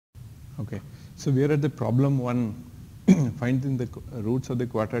Okay, so we are at the problem 1, finding the roots of the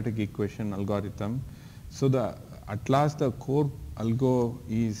quadratic equation algorithm. So at last the core algo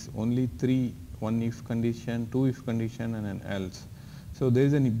is only 3, one if condition, 2 if condition and an else. So there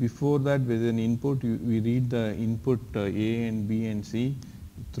is before that there is an input, we read the input A and B and C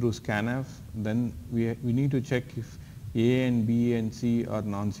through scanf, then we need to check if A and B and C are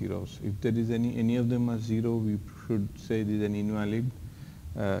non-zeros. If there is any of them are 0, we should say this is an invalid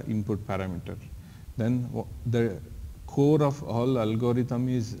input parameter. Then the core of all algorithm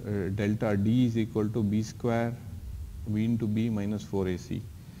is delta D is equal to B square V into B minus 4AC.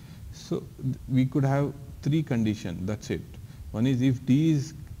 So we could have 3 conditions, that's it. One is if D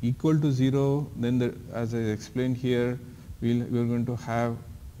is equal to 0, then as I explained here, we are going to have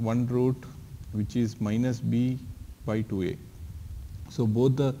one root which is minus B by 2A. So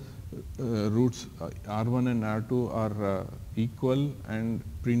both the roots R1 and R2 are equal and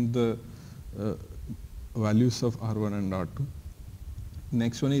print the values of R1 and R2.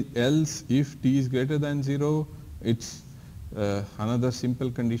 Next one is else if D is greater than 0, it's another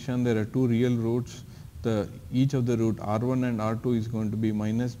simple condition. There are 2 real roots. Each of the root R1 and R2 is going to be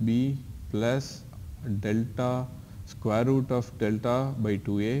minus B plus delta square root of delta by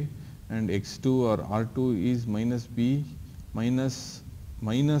 2A, and x2 or R2 is minus B minus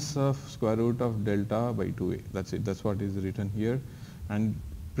of square root of delta by 2A. That's it. That's what is written here. And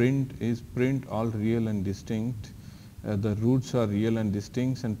print all real and distinct. The roots are real and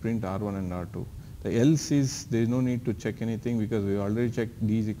distinct, and print R1 and R2. The else is there is no need to check anything because we already checked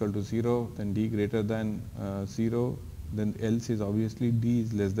D is equal to 0, then D greater than 0, then else is obviously D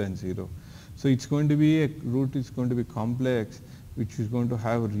is less than 0. So it's going to be a root is going to be complex, which is going to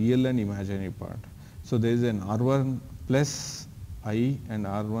have real and imaginary part. So there is an R1 plus I and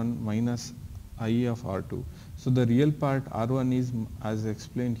R1 minus I of R2. So the real part R1 is, as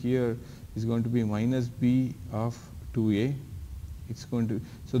explained here, is going to be minus B of 2A. It's going to,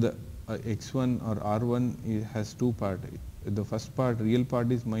 so the x1 or R1 has 2 parts. The first part, real part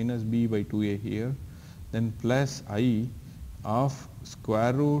is minus B by 2A here, then plus I of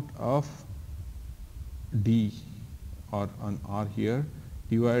square root of D or on R here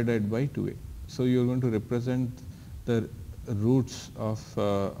divided by 2A. So you are going to represent the roots of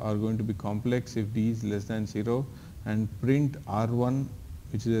are going to be complex if D is less than 0, and print R1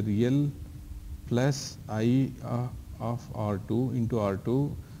 which is a real plus I of R2 into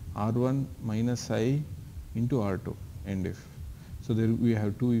R2, R1 minus I into R2, end if. So there we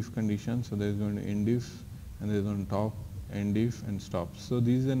have 2 if conditions. So there is going to end if, and there is on top end if and stop. So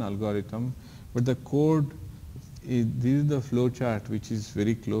this is an algorithm, but the code this is the flowchart which is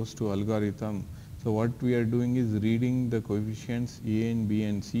very close to algorithm. So what we are doing is reading the coefficients A and B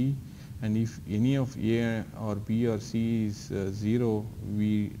and C, and if any of A or B or C is 0,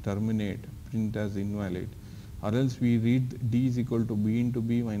 we terminate, print as invalid, or else we read D is equal to B into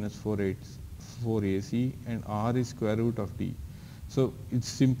B minus 4AC and R is square root of D. So it's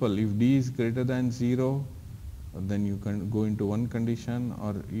simple. If D is greater than 0, then you can go into one condition,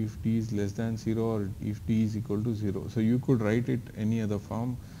 or if D is less than 0, or if D is equal to 0. So you could write it any other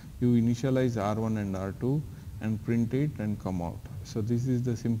form. You initialize R1 and R2 and print it and come out. So this is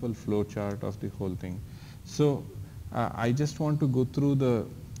the simple flow chart of the whole thing. So I just want to go through the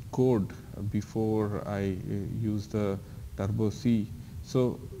code before I use the Turbo C.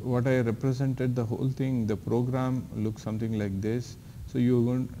 So what I represented, the whole thing, the program looks something like this. So you are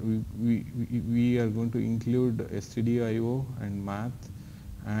going, we are going to include stdio and math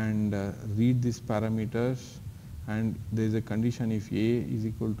and read these parameters, and there is a condition if A is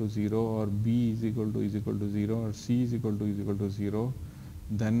equal to 0 or B is equal to 0 or C is equal to 0,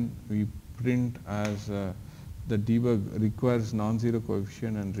 then we print as the debug requires non-zero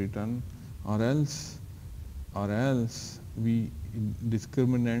coefficient and return, or else we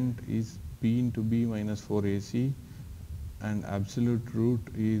discriminant is B into B minus 4AC, and absolute root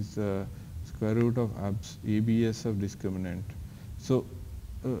is square root of ABS of discriminant. So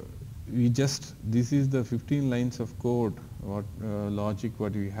this is the 15 lines of code, what logic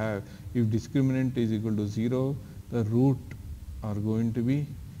what we have. If discriminant is equal to 0, the root are going to be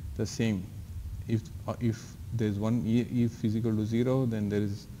the same. If there is one if is equal to 0, then there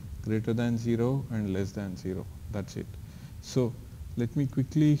is greater than 0 and less than 0. That's it. So let me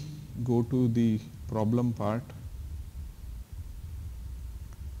quickly go to the problem part.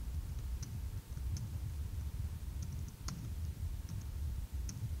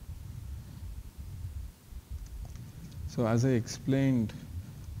 So as I explained,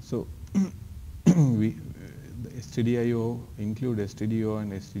 so we stdio include stdio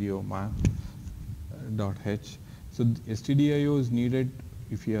and stdio math .h. So stdio is needed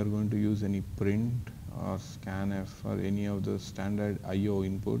if you are going to use any print or scanf or any of the standard I/O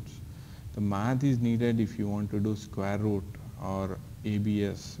inputs, the math is needed if you want to do square root or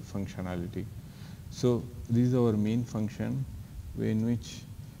ABS functionality. So this is our main function in which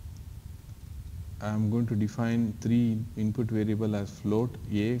I am going to define three input variable as float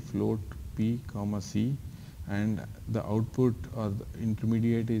A, float P, comma C, and the output or the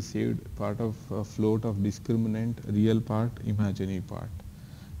intermediate is saved part of float of discriminant, real part, imaginary part,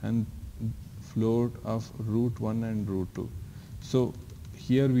 and float of root 1 and root 2. So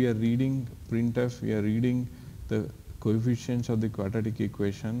here we are reading printf, we are reading the coefficients of the quadratic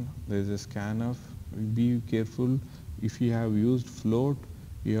equation. There is a scanf. Be careful, if you have used float,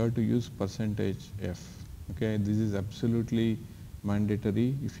 you have to use %f. Okay, this is absolutely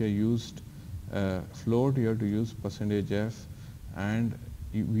mandatory. If you have used float, you have to use %f, and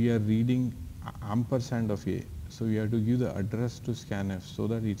we are reading ampersand of a. So we have to give the address to scanf so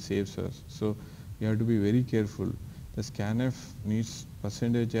that it saves us. So you have to be very careful. The scanf needs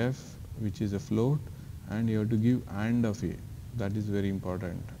 %f, which is a float, and you have to give and of a. That is very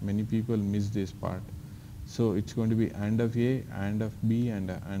important. Many people miss this part. So it's going to be and of A, and of B, and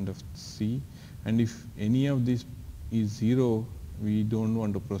of C. And if any of this is 0, we don't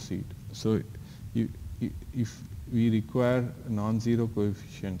want to proceed. So if we require non-zero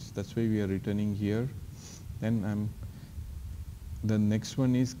coefficients, that's why we are returning here. Then the next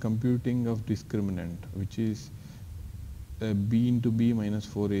one is computing of discriminant, which is b into b minus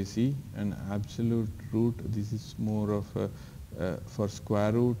 4ac, and absolute root. This is more of a, for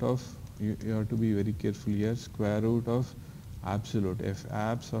square root of, you have to be very careful here, square root of absolute, f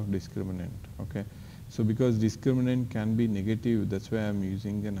abs of discriminant. Okay, so because discriminant can be negative, that's why I am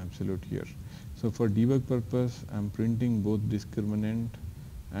using an absolute here. So for debug purpose, I am printing both discriminant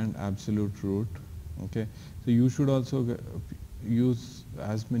and absolute root. Okay, so you should also use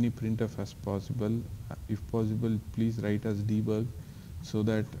as many printf as possible. If possible, please write as debug so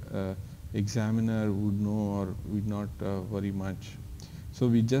that examiner would know or would not worry much. So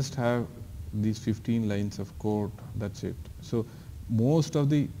we just have these 15 lines of code, that's it. So most of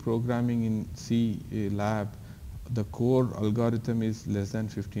the programming in C lab, the core algorithm is less than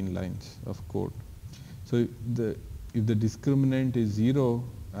 15 lines of code. So if the discriminant is 0,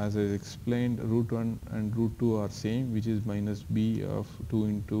 as I explained, root 1 and root 2 are same, which is minus b of 2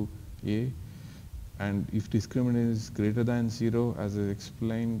 into a. And if discriminant is greater than 0, as I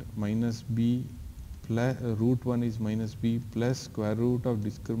explained, minus b plus root 1 is minus b plus square root of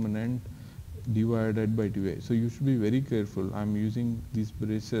discriminant divided by 2a. So you should be very careful. I am using these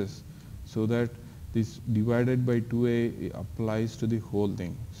braces so that this divided by 2a applies to the whole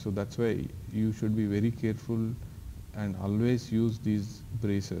thing. So that's why you should be very careful and always use these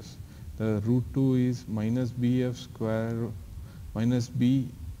braces. The root 2 is minus b of square minus b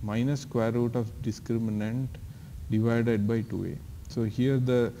minus square root of discriminant divided by 2a. So here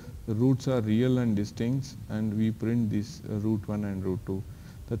the roots are real and distinct, and we print this root 1 and root 2.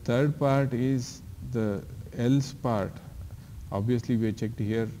 The third part is the else part. Obviously we have checked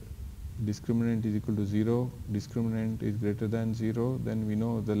here discriminant is equal to 0, discriminant is greater than 0, then we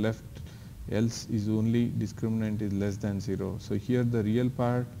know the left else is only discriminant is less than 0. So here the real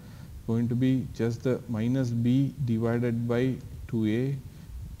part going to be just the minus b divided by 2a,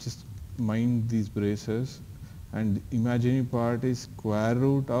 just mind these braces, and imaginary part is square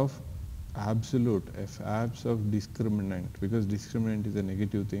root of absolute, f abs of discriminant, because discriminant is a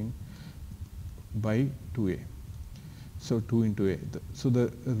negative thing, by 2a. So 2 into a. So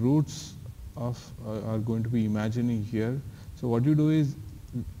the roots of are going to be imaginary here. So what you do is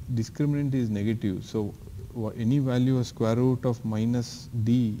discriminant is negative. So any value of square root of minus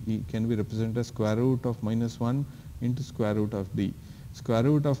d can be represented as square root of minus 1 into square root of d. Square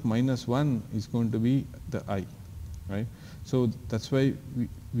root of minus 1 is going to be the I, right? So that's why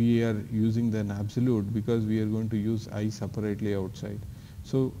we are using an absolute, because we are going to use I separately outside.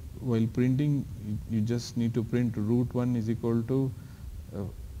 So while printing, you just need to print root 1 is equal to,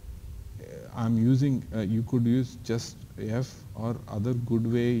 I'm using, you could use just f, or other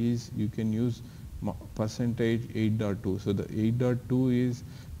good way is you can use percentage 8.2. So the 8.2 is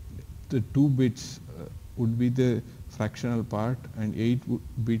the 2 bits would be the fractional part, and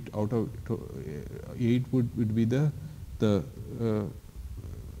 8 bit out of 8 would be the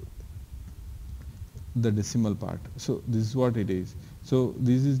decimal part. So this is what it is. So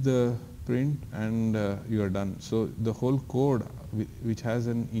this is the print, and you are done. So the whole code which has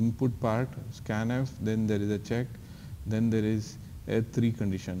an input part, scanf, then there is a check, then there is a 3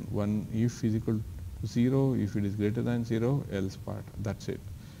 condition. One, if is equal to 0, if it is greater than 0, else part. That's it.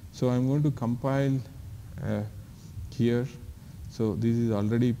 So I'm going to compile here. So this is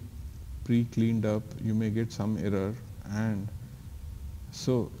already pre-cleaned up, you may get some error, and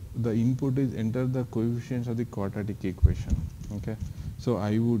so the input is enter the coefficients of the quadratic equation. Okay, so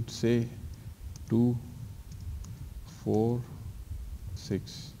I would say 2, 4,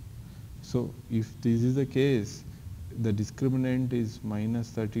 6. So if this is the case, the discriminant is minus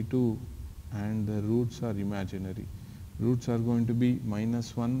 32 and the roots are imaginary. Roots are going to be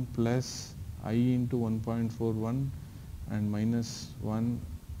minus 1 plus I into 1.41 and minus 1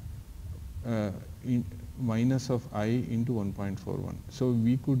 minus of I into 1.41. So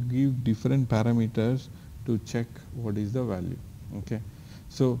we could give different parameters to check what is the value. Okay,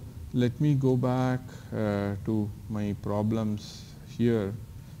 so let me go back to my problems here.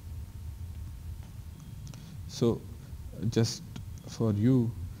 So just for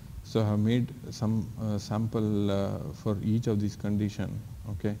you, so I have made some sample for each of these condition.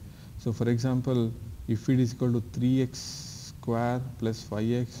 Okay, so for example, if it is equal to 3x square plus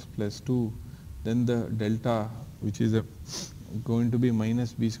 5x plus 2, then the delta, which is going to be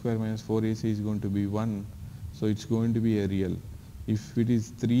minus b square minus 4ac, is going to be 1. So it's going to be a real. If it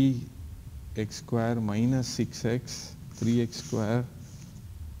is 3x square minus 6x, 3x square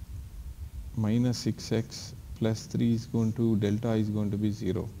minus 6x plus 3 is going to, delta is going to be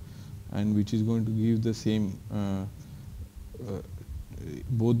 0, and which is going to give the same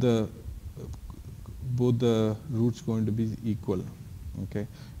both the roots going to be equal. Okay,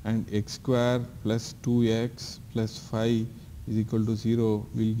 and x square plus 2x plus 5 is equal to 0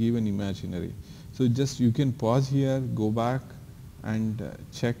 will give an imaginary. So just you can pause here, go back and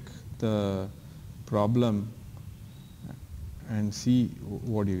check the problem and see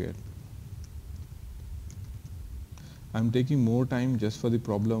what you get. I am taking more time just for the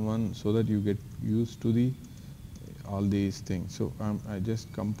problem 1 so that you get used to the all these things. So I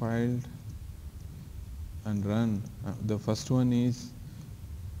just compiled and run. The first one is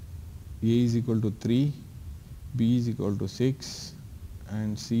a is equal to 3, b is equal to 6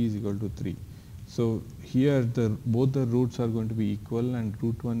 and c is equal to 3. So here both the roots are going to be equal, and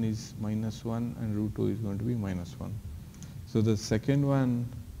root 1 is minus 1 and root 2 is going to be minus 1. So the second one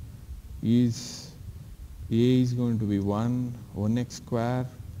is a is going to be 1x square,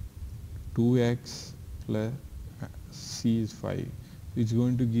 2x plus c is 5. It's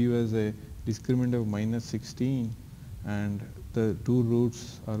going to give us a discriminant of minus 16, and the two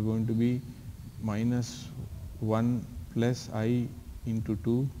roots are going to be minus 1 plus I into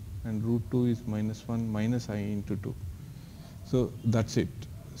 2, and root 2 is minus 1 minus I into 2. So that's it.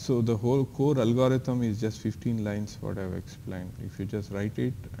 So the whole core algorithm is just 15 lines what I have explained. If you just write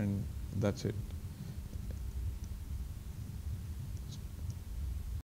it, and that's it.